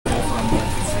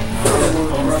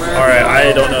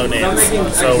I don't know names,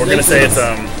 so we're gonna say it's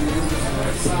I'm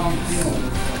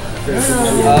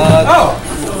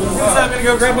gonna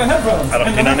go grab my headphones. I don't.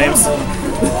 Do you know names?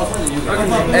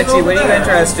 Ecchi, what are you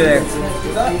interested in?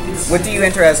 What do you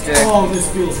interested in? Oh, this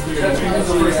feels weird. It's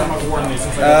the first time I've worn these.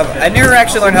 I never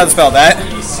actually learned how to spell that.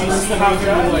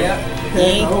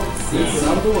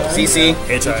 E-C-C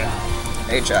H-I.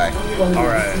 H-I.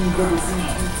 Alright.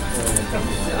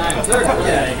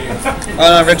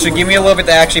 Richard, give me a little bit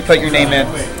to actually put your name in.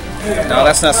 No,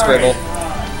 that's not scribble.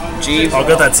 G. I'll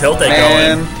get that tilt thing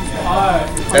Man. going.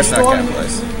 That's not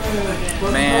capitalized.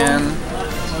 Man.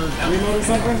 I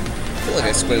feel like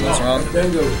I squiggled this wrong.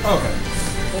 Okay.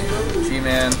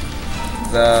 G-Man.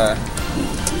 The...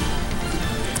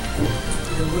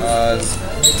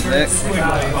 Nick.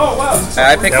 Oh, wow.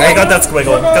 I picked... Yeah, we got that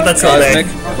squiggle. Got that tilde. Cosmic.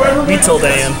 Me tilde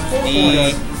in.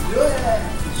 E.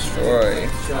 Destroy.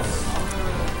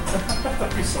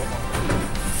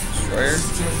 Destroyer?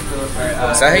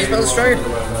 Is that how you spell destroyer?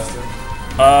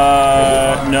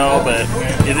 No, but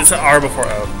it's an R before O.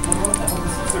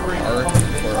 R or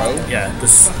O? Yeah,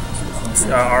 this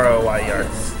R-O-Y-E-R.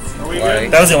 Y.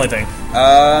 That was the only thing.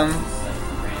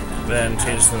 Then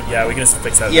change the... Yeah, we can just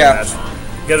fix that. Yeah.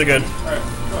 You guys are good.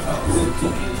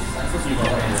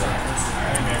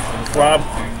 Rob,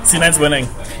 C9's winning.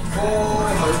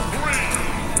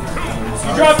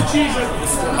 You dropped the cheese.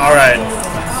 Alright.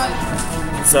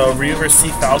 So, Ryu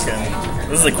versus Falcon.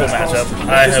 This is a cool matchup.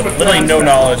 I have literally no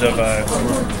knowledge of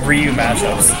Ryu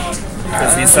matchups.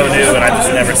 Because he's so new and I've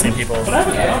just never seen people. I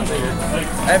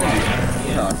haven't...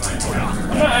 No.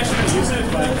 I'm not actually going to use it,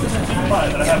 but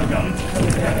I haven't gotten.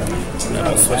 Then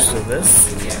we'll switch to this.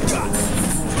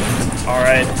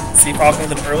 Alright. Falcon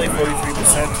with an early 43%,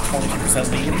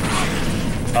 22% lead.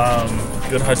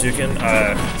 Good Hadouken.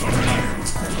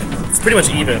 It's pretty much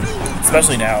even,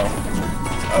 especially now.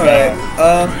 Alright,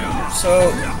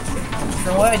 so,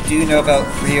 from what I do know about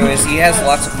Ryu is he has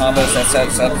lots of combos that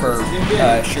sets up for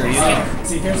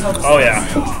Shoryuken. Oh yeah.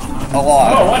 A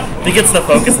lot. If he gets the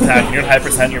focus attack and you're at high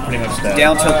percent, you're pretty much dead.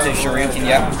 Down tilt to Shoryuken,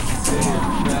 yep.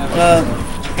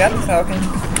 Captain Falcon.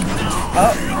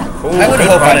 I would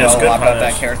hope I know a lot about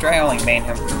that character. I only main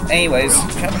him. Anyways,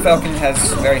 Captain Falcon has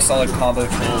very solid combo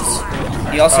tools.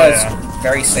 He also has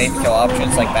very safe kill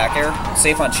options like back air.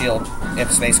 Safe on shield,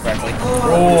 if spaced correctly.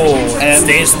 Oh, and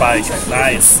stage spike.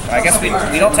 Nice. I guess we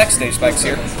don't tech stage spikes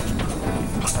here.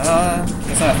 It's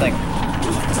not a thing.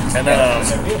 And then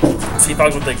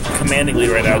Falcon with the commanding lead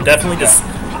right now. Definitely just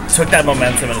took that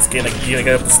momentum and it's gonna get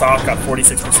up the stock, got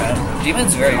 46%.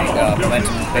 Demon's very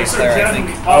momentum based player, I think.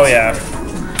 Oh yeah.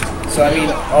 So I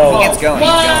mean, he gets going, he's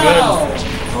going.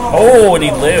 Oh, and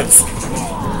he lives.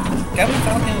 Captain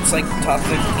Falcon's like top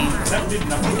 15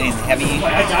 in heavy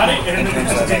in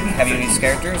terms of like heavy use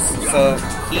characters, so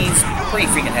he's pretty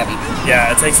freaking heavy.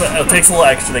 Yeah, it takes a little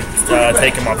extra to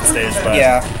take him off the stage, but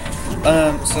yeah.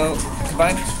 So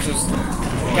combined, just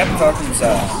Captain Falcon's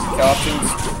kill options.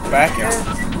 Back air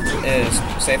is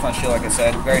safe on shield, like I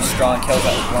said. Very strong kills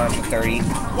at 130.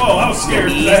 Whoa, I was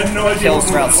scared. He I had no idea. kills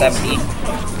around 70.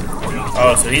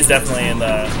 oh, so he's definitely in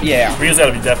the... Yeah. Ryu's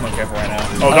gotta be definitely careful right now.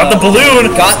 Oh, got the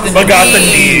balloon! Got the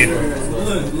knee!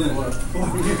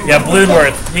 Yeah, balloon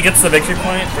worth. He gets the victory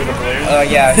point for the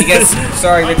balloon. Yeah, he gets...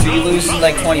 Sorry, Richard, you lose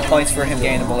like 20 points for him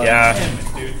getting the balloon. Yeah.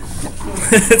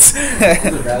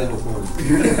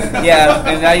 Yeah,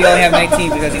 and now you only have 19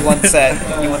 because he won the set.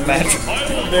 You won the match.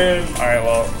 Alright,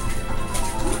 well...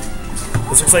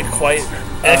 This looks like quite...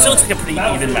 It actually looks like a pretty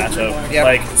even matchup. Yep.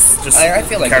 Like, just I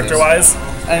feel like character-wise.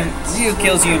 And Ryu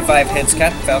kills you in 5 hits,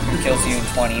 Captain Falcon kills you in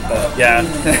 20, but... Yeah.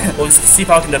 Well,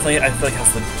 Falcon definitely, I feel like,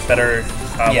 has the better,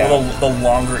 the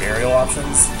longer aerial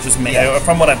options. Just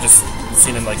from what I've just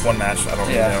seen in, like, one match, I don't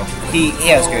really know. He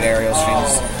has good aerial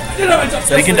streams.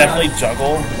 So he can definitely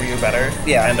juggle Ryu better.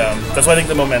 Yeah. And that's why I think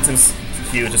the momentum's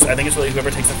huge. I think it's really whoever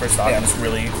takes the first stock and it's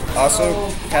really... Also,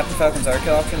 Captain Falcon's air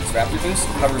kill options, Raptor Boost,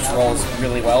 covers rolls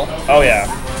really well. Oh, yeah.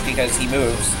 Because he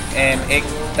moves, and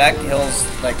that kills,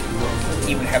 like,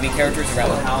 even heavy characters around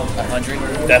 100.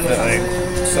 Definitely.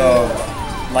 So,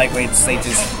 lightweights, they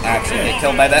just actually get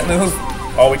killed by that move.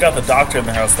 Oh, we got the Doctor in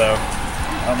the house, though.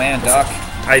 Oh man, Doc.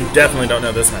 I definitely don't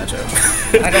know this matchup.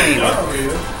 I don't either.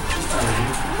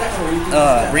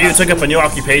 Ryu took up a new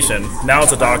occupation. Now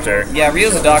it's a doctor. Yeah,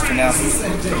 Ryu's a doctor now.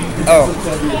 Oh.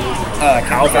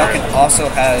 Captain Falcon also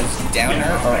has Downer,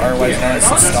 or otherwise known as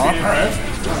Stomp.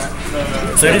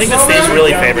 So do you think the stage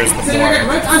really favors the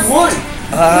form?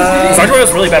 Doctor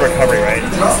has really bad recovery, right?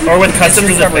 Or with customs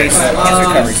is it fixed? His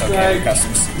recovery's okay with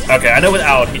customs. Okay, I know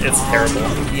without, it's terrible.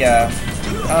 Yeah.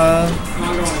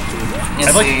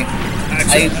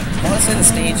 Honestly, the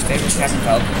stage favors Captain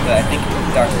Falcon, but I think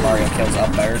Dr. Mario kills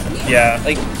up better. Yeah.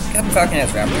 Like, Captain Falcon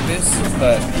has Raptor boost,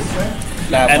 but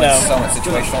that one's somewhat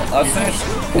situational.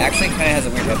 Sm4sh actually kind of has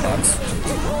a weird hitbox.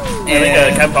 I think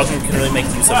Captain Falcon can really make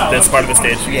use of this part of the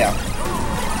stage. Yeah.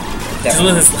 Just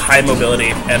with his high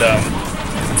mobility, and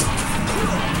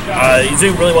he's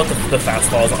doing really well with the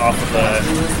fastballs off of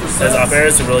his up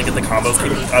airs to really get the combos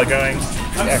going.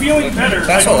 I'm feeling better.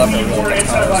 Fastball up air really gets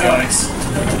combos going.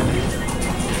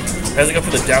 Tries to go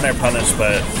for the down air punish,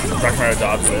 but Dr. Mario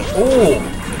dodges it. Ooh!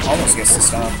 Almost gets the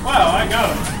stop. Wow, I got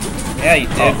him. Yeah, you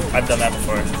did. Oh, I've done that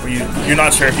before. Where you're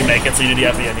not sure if you make it, so you do the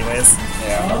FE anyways.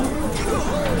 Yeah.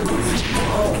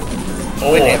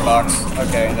 Oh. Good hitbox.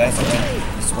 Okay, that's a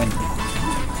win.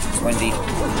 It's windy.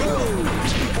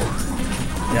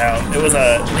 Yeah, it was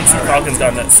I think Falcon's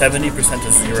gotten that 70%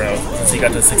 to 0 since he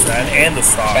got to 69 and the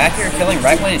stop. Back here killing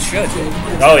right when it should.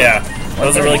 Oh yeah, that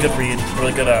was a really good read,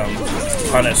 really good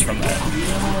punish from that.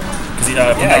 Because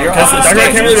Dr.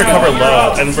 Mario can't really recover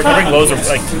low, and recovering lows are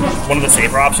like one of the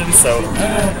safer options. So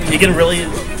he can really,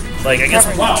 like, I guess.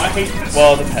 Wow, I hate this.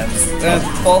 Well, it depends.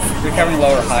 Both recovering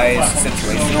low or high is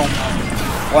situational.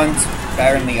 One's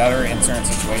better than the other in certain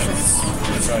situations.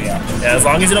 So yeah. Yeah, as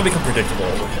long as you don't become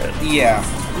predictable with it. Yeah.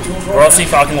 Or else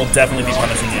Falcon will definitely be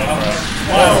punishing you.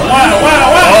 Wow.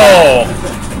 Oh!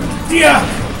 Yeah.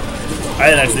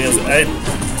 I didn't actually.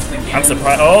 I'm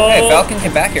surprised. Oh! Hey, Falcon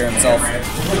can back air himself.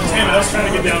 Damn it, I was trying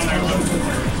to get down there.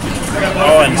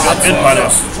 Oh, and good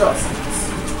punish.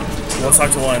 1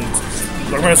 stock to 1.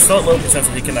 Dr. Mario's still at low percent,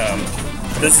 so he can.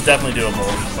 This is definitely doable.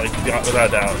 Like, without a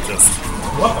doubt. Just.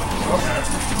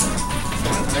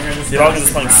 The Falcon is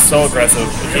playing so aggressive.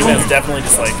 The team is definitely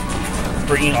just like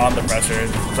bringing on the pressure.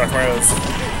 Dr. Mario's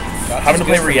having to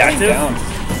play reactive,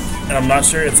 and I'm not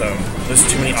sure it's there's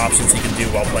too many options he can do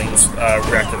while playing this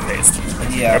reactive pace.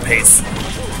 Yeah. Or pace.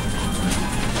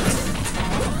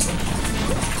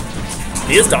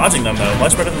 He is dodging them though,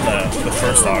 much better than the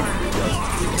first stock.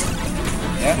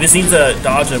 Yeah. He just needs to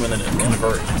dodge them and then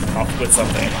convert off with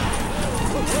something.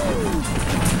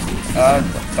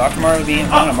 Dr. Mario being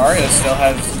Mario still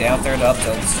has down third up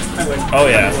tilts. Oh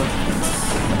yeah.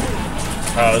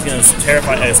 It's gonna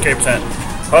terrify scary percent.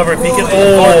 However, if he can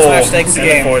Forward smash takes the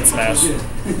game. Forward smash.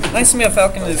 Nice to me, a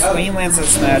Falcon is when he lands a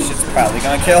smash, it's probably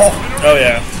gonna kill. Oh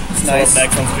yeah. It's nice.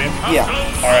 Next on stream. Yeah.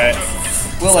 Alright.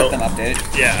 We'll let them update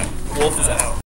it. Yeah. Wolf is out.